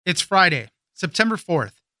It's Friday, September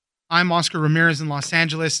 4th. I'm Oscar Ramirez in Los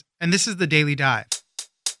Angeles, and this is the Daily Dive.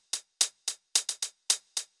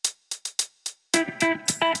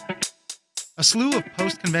 A slew of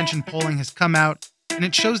post-convention polling has come out, and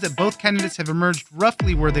it shows that both candidates have emerged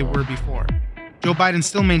roughly where they were before. Joe Biden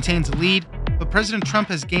still maintains a lead, but President Trump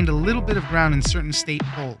has gained a little bit of ground in certain state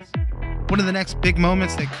polls. One of the next big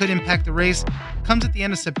moments that could impact the race comes at the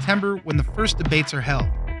end of September when the first debates are held.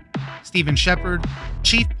 Stephen Shepard,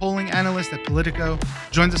 chief polling analyst at Politico,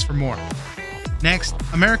 joins us for more. Next,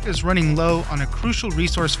 America is running low on a crucial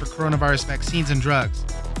resource for coronavirus vaccines and drugs: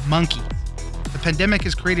 monkeys. The pandemic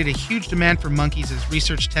has created a huge demand for monkeys as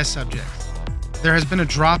research test subjects. There has been a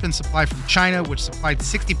drop in supply from China, which supplied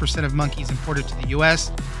 60% of monkeys imported to the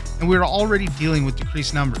U.S., and we are already dealing with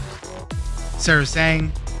decreased numbers. Sarah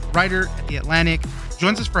Zhang, writer at The Atlantic,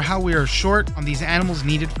 joins us for how we are short on these animals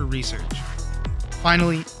needed for research.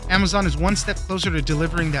 Finally, Amazon is one step closer to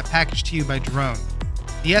delivering that package to you by drone.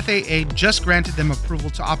 The FAA just granted them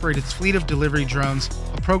approval to operate its fleet of delivery drones,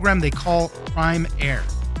 a program they call Prime Air.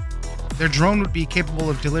 Their drone would be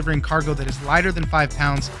capable of delivering cargo that is lighter than 5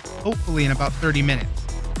 pounds, hopefully in about 30 minutes.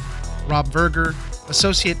 Rob Verger,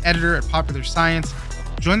 associate editor at Popular Science,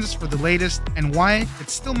 joins us for the latest and why it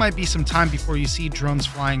still might be some time before you see drones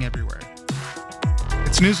flying everywhere.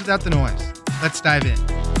 It's news without the noise. Let's dive in.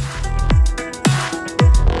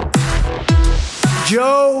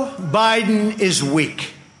 Joe Biden is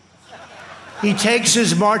weak. He takes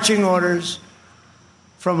his marching orders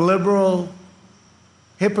from liberal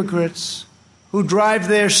hypocrites who drive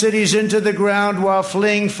their cities into the ground while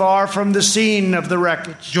fleeing far from the scene of the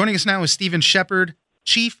wreckage. Joining us now is Stephen Shepard,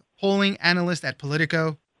 chief polling analyst at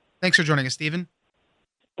Politico. Thanks for joining us, Stephen.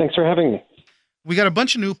 Thanks for having me. We got a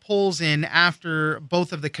bunch of new polls in after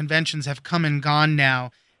both of the conventions have come and gone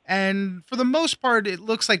now. And for the most part, it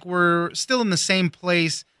looks like we're still in the same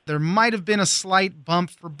place. There might have been a slight bump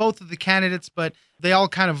for both of the candidates, but they all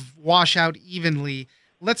kind of wash out evenly.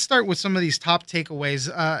 Let's start with some of these top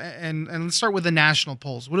takeaways, and let's start with the national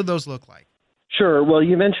polls. What do those look like? Sure. Well,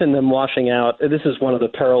 you mentioned them washing out. This is one of the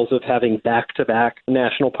perils of having back-to-back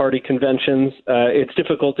national party conventions. It's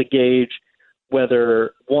difficult to gauge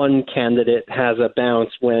whether one candidate has a bounce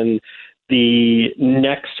when the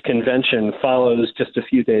next convention follows just a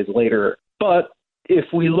few days later. But if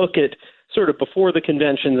we look at sort of before the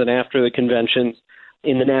conventions and after the conventions,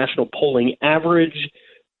 in the national polling average,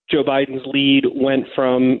 Joe Biden's lead went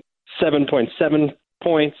from 7.7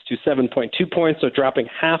 points to 7.2 points, so dropping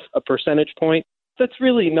half a percentage point. That's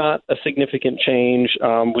really not a significant change.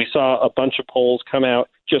 We saw a bunch of polls come out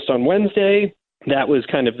just on Wednesday. That was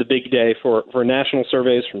kind of the big day for national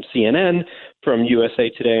surveys from CNN, from USA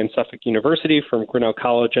Today and Suffolk University, from Grinnell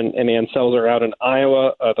College and Ann Selzer out in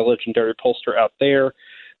Iowa, the legendary pollster out there.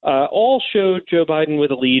 All showed Joe Biden with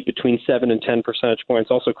a lead between 7 and 10 percentage points,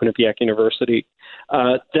 also Quinnipiac University.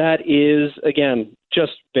 That is, again,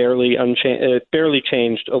 just barely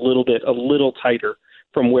changed a little tighter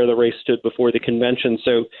from where the race stood before the convention.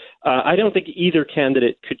 So I don't think either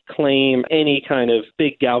candidate could claim any kind of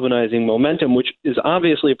big galvanizing momentum, which is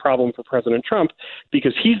obviously a problem for President Trump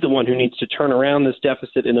because he's the one who needs to turn around this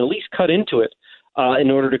deficit and at least cut into it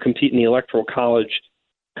in order to compete in the Electoral College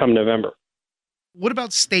come November. What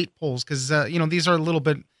about state polls? Because, these are a little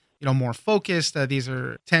bit, more focused. These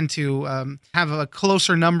tend to have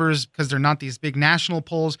closer numbers because they're not these big national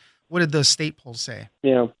polls. What did the state polls say?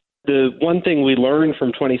 Yeah. The one thing we learned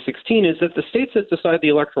from 2016 is that the states that decide the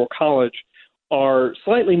Electoral College are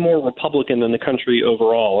slightly more Republican than the country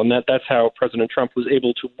overall, and that's how President Trump was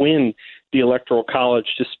able to win the Electoral College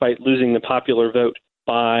despite losing the popular vote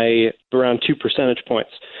by around 2 percentage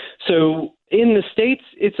points. So in the states,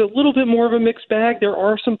 it's a little bit more of a mixed bag. There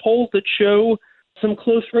are some polls that show some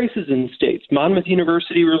close races in states. Monmouth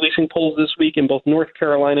University releasing polls this week in both North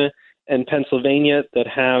Carolina and Pennsylvania that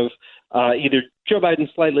have either Joe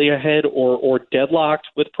Biden slightly ahead or deadlocked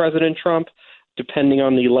with President Trump, depending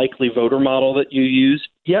on the likely voter model that you use.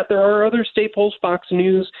 Yet there are other state polls. Fox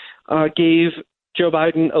News gave Joe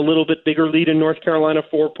Biden a little bit bigger lead in North Carolina,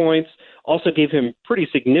 4 points, also gave him pretty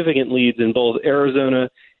significant leads in both Arizona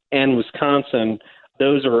and Wisconsin.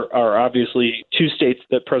 Those are obviously two states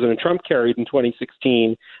that President Trump carried in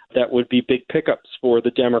 2016 that would be big pickups for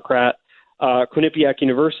the Democrat. Quinnipiac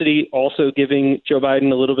University also giving Joe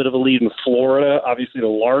Biden a little bit of a lead in Florida, obviously the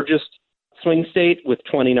largest swing state with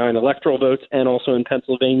 29 electoral votes, and also in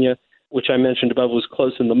Pennsylvania, which I mentioned above was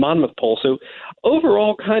close in the Monmouth poll. So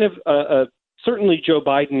overall, kind of certainly Joe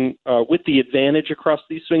Biden with the advantage across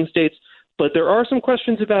these swing states, But there are some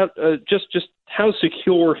questions about just how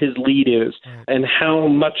secure his lead is and how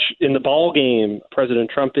much in the ball game President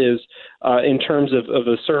Trump is in terms of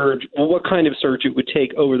a surge, well, what kind of surge it would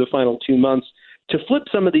take over the final 2 months to flip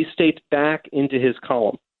some of these states back into his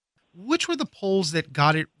column. Which were the polls that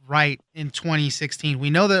got it right in 2016? We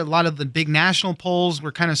know that a lot of the big national polls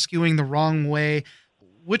were kind of skewing the wrong way.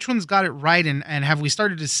 Which ones got it right, and have we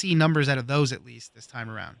started to see numbers out of those at least this time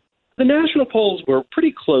around? The national polls were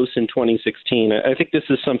pretty close in 2016. I think this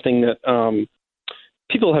is something that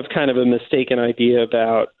people have kind of a mistaken idea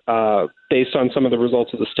about based on some of the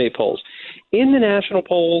results of the state polls. In the national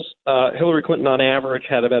polls, Hillary Clinton on average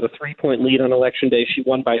had about a 3-point lead on Election Day. She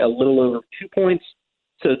won by a little over 2 points.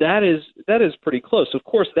 So that is pretty close. Of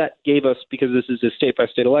course, that gave us, because this is a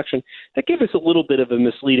state-by-state election, that gave us a little bit of a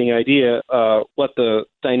misleading idea what the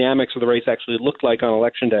dynamics of the race actually looked like on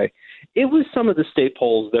Election Day. It was some of the state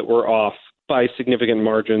polls that were off by significant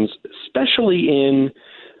margins, especially in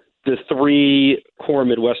the 3 core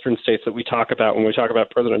Midwestern states that we talk about when we talk about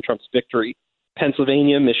President Trump's victory: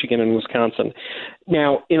 Pennsylvania, Michigan, and Wisconsin.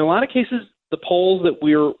 Now, in a lot of cases, the polls that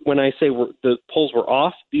when I say the polls were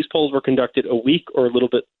off, these polls were conducted a week or a little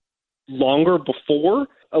bit longer before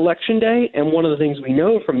Election Day. And one of the things we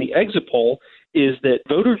know from the exit poll is that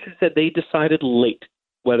voters who said they decided late,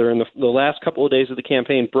 whether in the last couple of days of the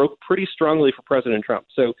campaign, broke pretty strongly for President Trump.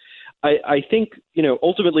 So I think,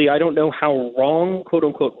 ultimately, I don't know how wrong, quote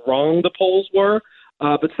unquote, wrong the polls were,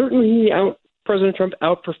 but certainly President Trump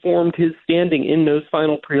outperformed his standing in those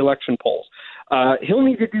final pre-election polls. He'll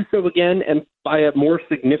need to do so again, and by a more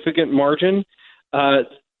significant margin,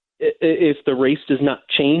 if the race does not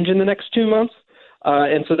change in the next 2 months.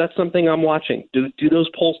 And so that's something I'm watching. Do those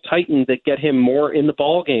polls tighten that get him more in the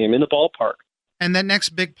ball game, in the ballpark? And that next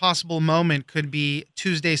big possible moment could be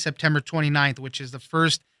Tuesday, September 29th, which is the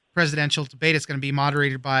first presidential debate. It's going to be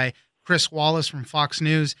moderated by Chris Wallace from Fox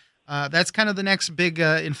News. That's kind of the next big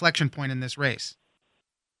inflection point in this race.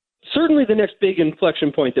 Certainly the next big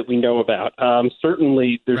inflection point that we know about.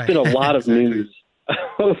 Certainly there's been a lot of news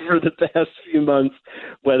over the past few months,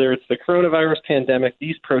 whether it's the coronavirus pandemic,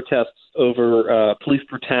 these protests over police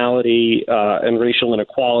brutality and racial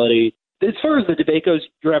inequality. As far as the debate goes,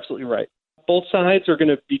 you're absolutely right. Both sides are going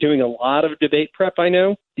to be doing a lot of debate prep, I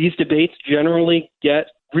know. These debates generally get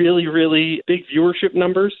really, really big viewership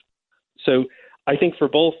numbers. So I think for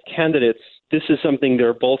both candidates, this is something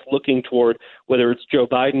they're both looking toward, whether it's Joe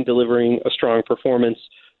Biden delivering a strong performance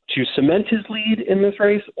to cement his lead in this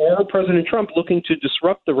race, or President Trump looking to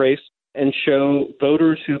disrupt the race and show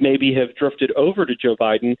voters who maybe have drifted over to Joe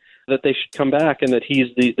Biden that they should come back and that he's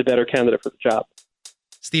the better candidate for the job.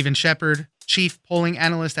 Stephen Shepard, Chief Polling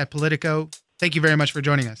Analyst at Politico, thank you very much for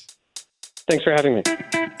joining us. Thanks for having me.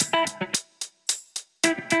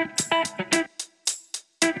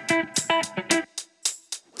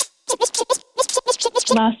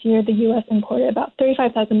 Last year, the U.S. imported about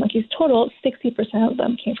 35,000 monkeys total. 60% of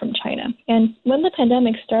them came from China. And when the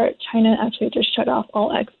pandemic started, China actually just shut off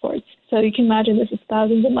all exports. So you can imagine this is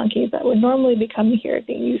thousands of monkeys that would normally be coming here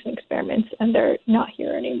being used in experiments, and they're not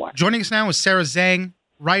here anymore. Joining us now is Sarah Zhang,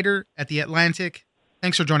 writer at The Atlantic.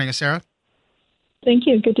 Thanks for joining us, Sarah. Thank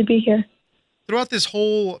you. Good to be here. Throughout this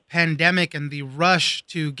whole pandemic and the rush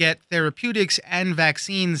to get therapeutics and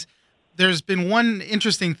vaccines, there's been one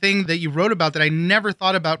interesting thing that you wrote about that I never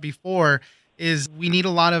thought about before, is we need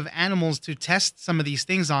a lot of animals to test some of these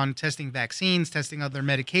things on, testing vaccines, testing other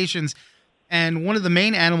medications. And one of the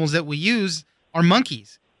main animals that we use are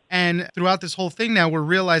monkeys. And throughout this whole thing now, we're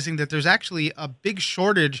realizing that there's actually a big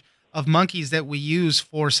shortage of monkeys that we use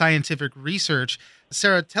for scientific research.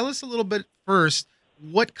 Sarah, tell us a little bit first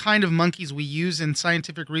what kind of monkeys we use in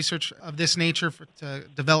scientific research of this nature to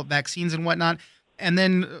develop vaccines and whatnot. And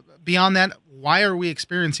then beyond that, why are we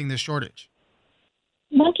experiencing this shortage?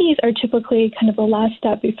 Monkeys are typically kind of the last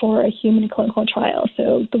step before a human clinical trial.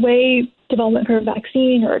 So the way development for a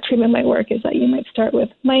vaccine or a treatment might work is that you might start with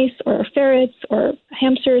mice or ferrets or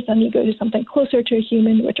hamsters, and you go to something closer to a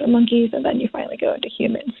human, which are monkeys, and then you finally go into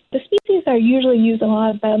humans. The species that are usually used in a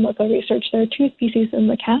lot of biomedical research, there are 2 species in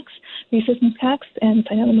macaques, rhesus macaques and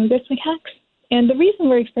Cynomolgus macaques. And the reason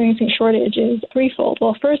we're experiencing shortage is threefold.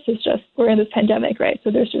 Well, first is just we're in this pandemic, right? So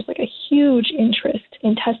there's just like a huge interest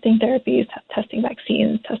in testing therapies, testing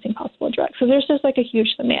vaccines, testing possible drugs. So there's just like a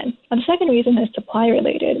huge demand. And the second reason is supply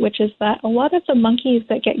related, which is that a lot of the monkeys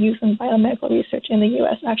that get used in biomedical research in the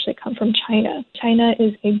U.S. actually come from China. China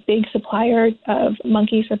is a big supplier of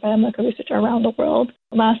monkeys for biomedical research around the world.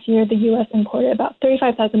 Last year, the U.S. imported about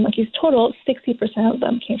 35,000 monkeys total. 60% of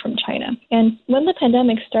them came from China. And when the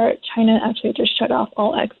pandemic started, China actually just shut off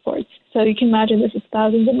all exports. So you can imagine this is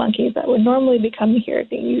thousands of monkeys that would normally be coming here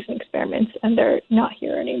being used in experiments, and they're not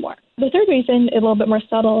here anymore. The third reason, a little bit more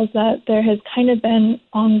subtle, is that there has kind of been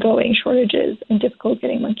ongoing shortages and difficulty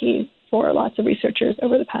getting monkeys for lots of researchers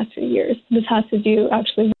over the past few years. This has to do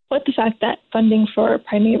actually with the fact that funding for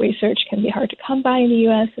primate research can be hard to come by in the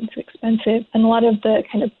U.S. and it's expensive, and a lot of the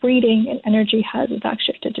kind of breeding and energy has in fact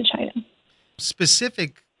shifted to China.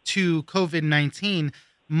 Specific to COVID-19,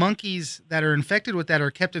 monkeys that are infected with that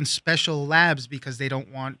are kept in special labs because they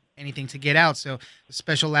don't want anything to get out. So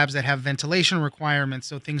special labs that have ventilation requirements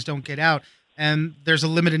so things don't get out. And there's a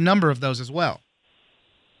limited number of those as well.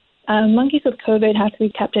 Monkeys with COVID have to be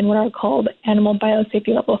kept in what are called animal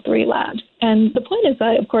biosafety level 3 labs. And the point is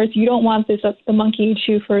that, of course, you don't want the monkey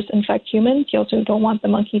to first infect humans. You also don't want the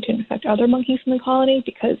monkey to infect other monkeys in the colony,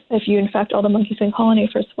 because if you infect all the monkeys in the colony,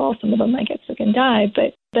 first of all, some of them might get sick and die,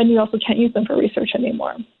 but then you also can't use them for research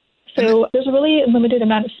anymore. So there's a really limited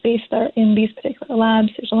amount of space there in these particular labs.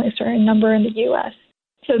 There's only a certain number in the U.S.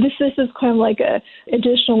 So this is kind of like a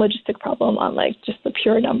additional logistic problem on like just the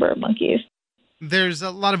pure number of monkeys. There's a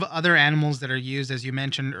lot of other animals that are used, as you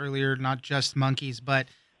mentioned earlier, not just monkeys. But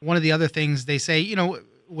one of the other things they say,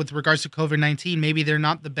 with regards to COVID-19, maybe they're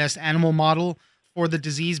not the best animal model for the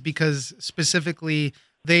disease because specifically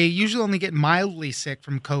they usually only get mildly sick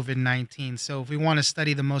from COVID-19. So if we want to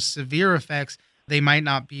study the most severe effects, they might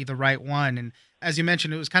not be the right one. And as you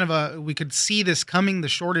mentioned, it was kind of we could see this coming, the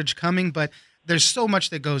shortage coming, but there's so much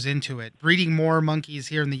that goes into it. Breeding more monkeys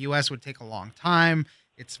here in the U.S. would take a long time.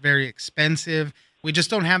 It's very expensive. We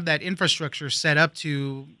just don't have that infrastructure set up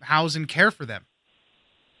to house and care for them.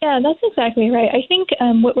 Yeah, that's exactly right. I think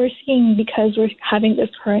what we're seeing, because we're having this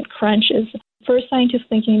current crunch, is first scientists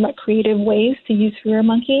thinking about creative ways to use fewer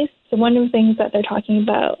monkeys. So one of the things that they're talking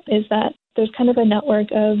about is that there's kind of a network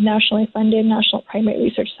of nationally funded national primate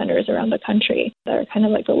research centers around the country that are kind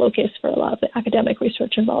of like the locus for a lot of the academic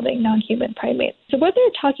research involving non-human primates. So what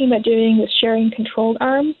they're talking about doing is sharing controlled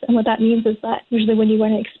arms. And what that means is that usually when you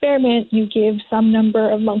run an experiment, you give some number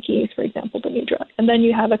of monkeys, for example, the new drug. And then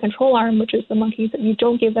you have a control arm, which is the monkeys that you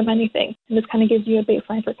don't give them anything. And this kind of gives you a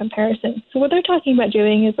baseline for comparison. So what they're talking about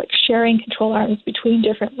doing is like sharing control arms between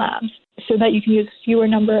different labs so that you can use fewer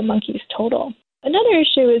number of monkeys total. Another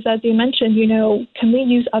issue is, as you mentioned, can we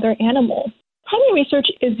use other animals? Primate research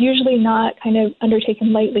is usually not kind of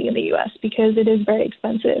undertaken lightly in the U.S. because it is very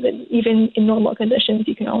expensive, and even in normal conditions,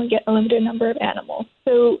 you can only get a limited number of animals.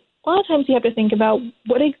 So a lot of times you have to think about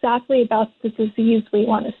what exactly about the disease we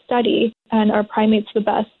want to study, and are primates the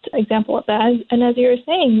best example of that? And as you were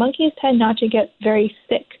saying, monkeys tend not to get very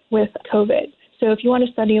sick with COVID. So if you want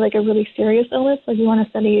to study like a really serious illness, like you want to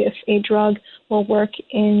study if a drug will work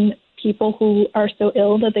in people who are so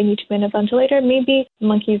ill that they need to be in a ventilator, maybe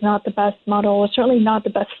monkey is not the best model, or certainly not the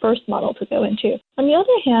best first model to go into. On the other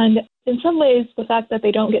hand, in some ways, the fact that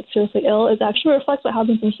they don't get seriously ill is actually reflects what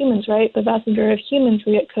happens in humans, right? The vast majority of humans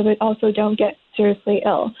who get COVID also don't get seriously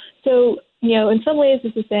ill. So, in some ways,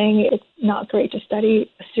 this is saying it's not great to study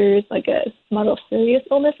a model of serious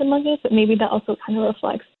illness in monkeys, but maybe that also kind of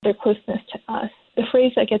reflects their closeness to us. The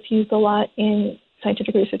phrase that gets used a lot in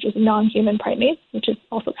scientific research is non-human primates, which is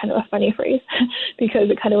also kind of a funny phrase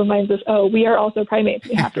because it kind of reminds us, we are also primates.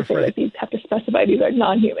 We have to say that these have to specify these are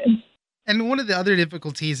non-humans. And one of the other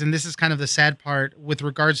difficulties, and this is kind of the sad part with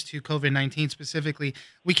regards to COVID-19 specifically,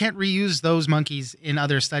 we can't reuse those monkeys in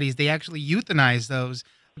other studies. They actually euthanize those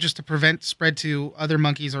just to prevent spread to other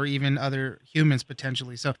monkeys or even other humans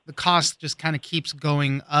potentially. So the cost just kind of keeps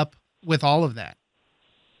going up with all of that.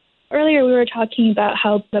 Earlier, we were talking about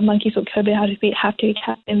how the monkeys with COVID have to be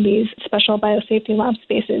kept in these special biosafety lab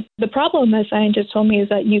spaces. The problem, as scientists told me, is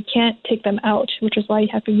that you can't take them out, which is why you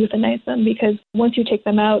have to euthanize them, because once you take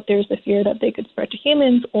them out, there's the fear that they could spread to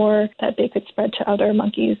humans or that they could spread to other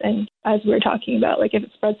monkeys. And as we were talking about, if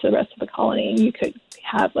it spreads to the rest of the colony, you could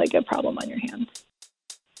have a problem on your hands.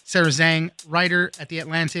 Sarah Zhang, writer at The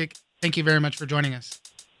Atlantic, thank you very much for joining us.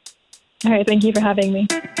 All right, thank you for having me.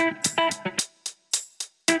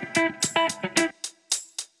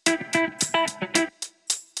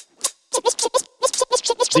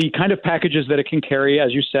 The kind of packages that it can carry,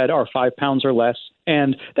 as you said, are 5 pounds or less.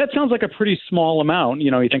 And that sounds like a pretty small amount. You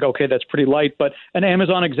think, okay, that's pretty light. But an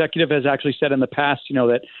Amazon executive has actually said in the past,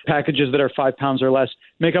 that packages that are 5 pounds or less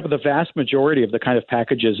make up the vast majority of the kind of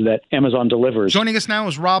packages that Amazon delivers. Joining us now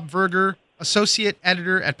is Rob Verger, associate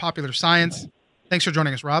editor at Popular Science. Thanks for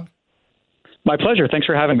joining us, Rob. My pleasure. Thanks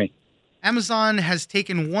for having me. Amazon has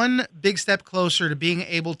taken one big step closer to being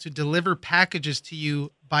able to deliver packages to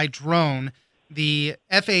you by drone. the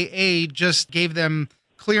FAA just gave them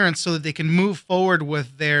clearance so that they can move forward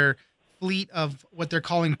with their fleet of what they're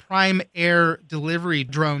calling prime air delivery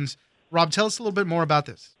drones. Rob, tell us a little bit more about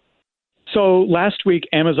this. So last week,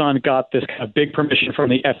 Amazon got this kind of big permission from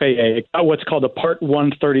the FAA. It got what's called a Part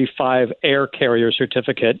 135 air carrier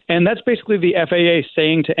certificate. And that's basically the FAA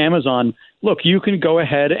saying to Amazon, look, you can go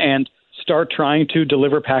ahead and start trying to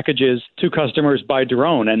deliver packages to customers by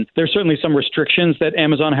drone. And there's certainly some restrictions that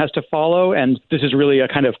Amazon has to follow. And this is really a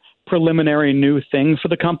kind of preliminary new thing for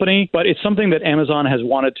the company, but it's something that Amazon has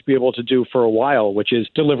wanted to be able to do for a while, which is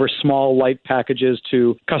deliver small, light packages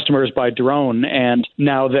to customers by drone. And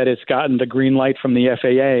now that it's gotten the green light from the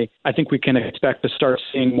FAA, I think we can expect to start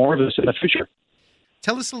seeing more of this in the future.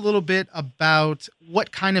 Tell us a little bit about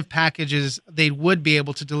what kind of packages they would be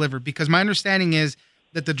able to deliver, because my understanding is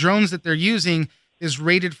that the drones that they're using is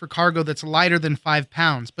rated for cargo that's lighter than 5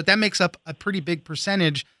 pounds, but that makes up a pretty big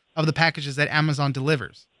percentage of the packages that Amazon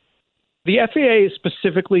delivers. The FAA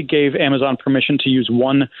specifically gave Amazon permission to use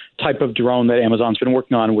one type of drone that Amazon's been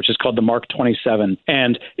working on, which is called the Mark 27.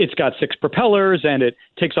 And it's got 6 propellers, and it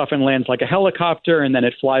takes off and lands like a helicopter, and then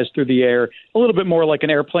it flies through the air a little bit more like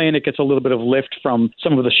an airplane. It gets a little bit of lift from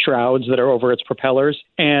some of the shrouds that are over its propellers.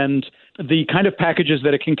 And the kind of packages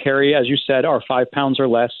that it can carry, as you said, are 5 pounds or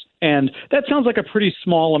less. And that sounds like a pretty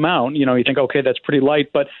small amount. You think, okay, that's pretty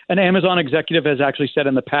light. But an Amazon executive has actually said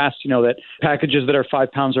in the past, that packages that are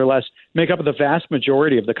 5 pounds or less make up the vast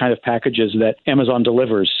majority of the kind of packages that Amazon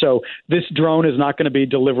delivers. So this drone is not going to be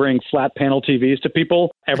delivering flat panel TVs to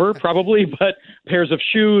people ever, probably, but pairs of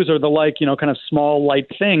shoes or the like, kind of small, light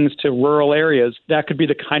things to rural areas. That could be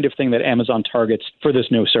the kind of thing that Amazon targets for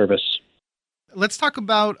this new service. Let's talk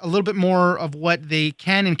about a little bit more of what they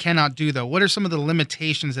can and cannot do, though. What are some of the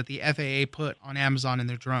limitations that the FAA put on Amazon and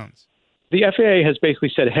their drones? The FAA has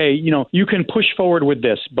basically said, hey, you can push forward with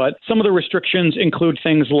this, but some of the restrictions include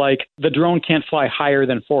things like the drone can't fly higher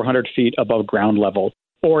than 400 feet above ground level,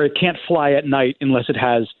 or it can't fly at night unless it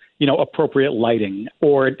has, appropriate lighting,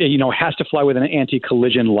 or it, has to fly with an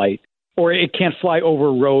anti-collision light, or it can't fly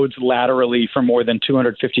over roads laterally for more than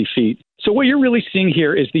 250 feet. So what you're really seeing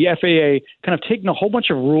here is the FAA kind of taking a whole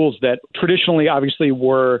bunch of rules that traditionally obviously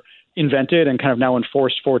were invented and kind of now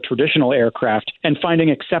enforced for traditional aircraft and finding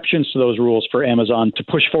exceptions to those rules for Amazon to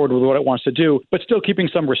push forward with what it wants to do, but still keeping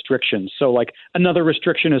some restrictions. So like another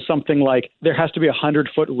restriction is something like there has to be a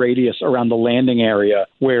 100-foot radius around the landing area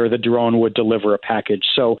where the drone would deliver a package.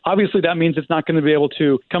 So obviously that means it's not going to be able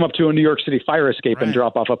to come up to a New York City fire escape and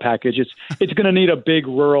drop off a package. It's going to need a big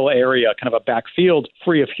rural area, kind of a backfield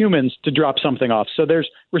free of humans to drop something off. So there's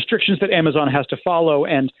restrictions that Amazon has to follow.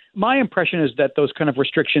 And my impression is that those kind of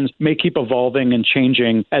restrictions may keep evolving and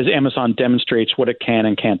changing as Amazon demonstrates what it can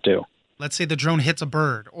and can't do. Let's say the drone hits a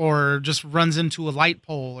bird or just runs into a light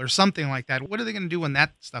pole or something like that. What are they going to do when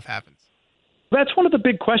that stuff happens? That's one of the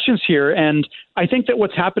big questions here. And I think that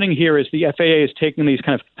what's happening here is the FAA is taking these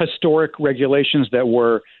kind of historic regulations that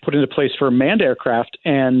were put into place for manned aircraft.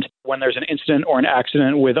 And when there's an incident or an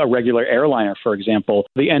accident with a regular airliner, for example,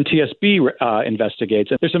 the NTSB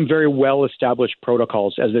investigates. And there's some very well-established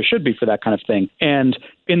protocols, as there should be for that kind of thing. And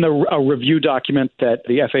in a review document that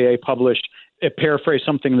the FAA published, it paraphrased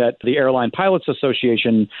something that the Airline Pilots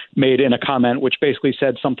Association made in a comment, which basically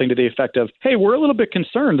said something to the effect of, hey, we're a little bit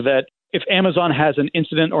concerned that if Amazon has an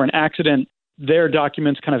incident or an accident, their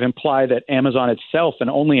documents kind of imply that Amazon itself and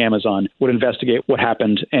only Amazon would investigate what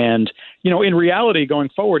happened. And, in reality, going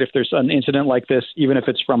forward, if there's an incident like this, even if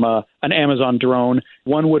it's from an Amazon drone,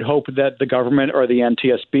 one would hope that the government or the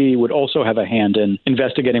NTSB would also have a hand in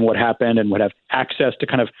investigating what happened and would have access to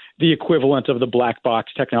kind of the equivalent of the black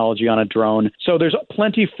box technology on a drone. So there's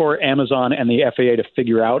plenty for Amazon and the FAA to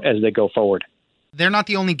figure out as they go forward. They're not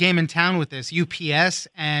the only game in town with this. UPS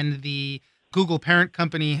and the Google parent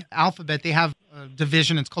company Alphabet, they have a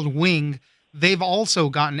division. It's called Wing. They've also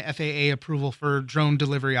gotten FAA approval for drone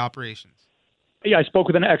delivery operations. Yeah, I spoke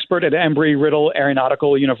with an expert at Embry-Riddle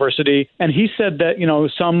Aeronautical University, and he said that,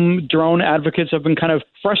 some drone advocates have been kind of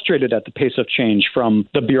frustrated at the pace of change from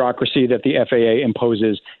the bureaucracy that the FAA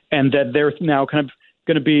imposes, and that they're now kind of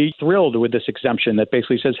going to be thrilled with this exemption that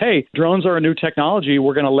basically says, hey, drones are a new technology.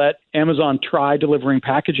 We're going to let Amazon try delivering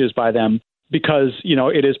packages by them because,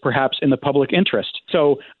 it is perhaps in the public interest.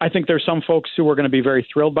 So I think there's some folks who are going to be very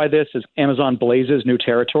thrilled by this as Amazon blazes new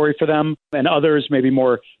territory for them, and others, maybe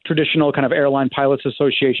more traditional kind of Airline Pilots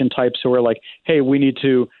Association types who are like, hey, we need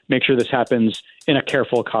to make sure this happens in a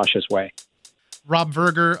careful, cautious way. Rob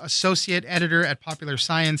Verger, Associate Editor at Popular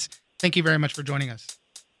Science. Thank you very much for joining us.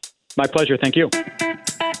 My pleasure. Thank you.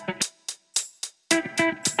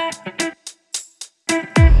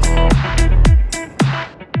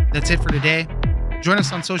 That's it for today. Join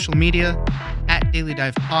us on social media at Daily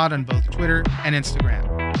Dive Pod on both Twitter and Instagram.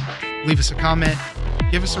 Leave us a comment,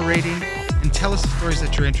 give us a rating, and tell us the stories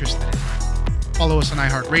that you're interested in. Follow us on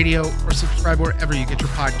iHeartRadio or subscribe wherever you get your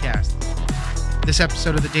podcasts. This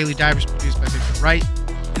episode of The Daily Dive is produced by Victor Wright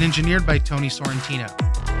and engineered by Tony Sorrentino.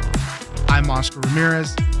 I'm Oscar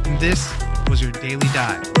Ramirez, and this was your Daily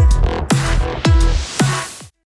Dive.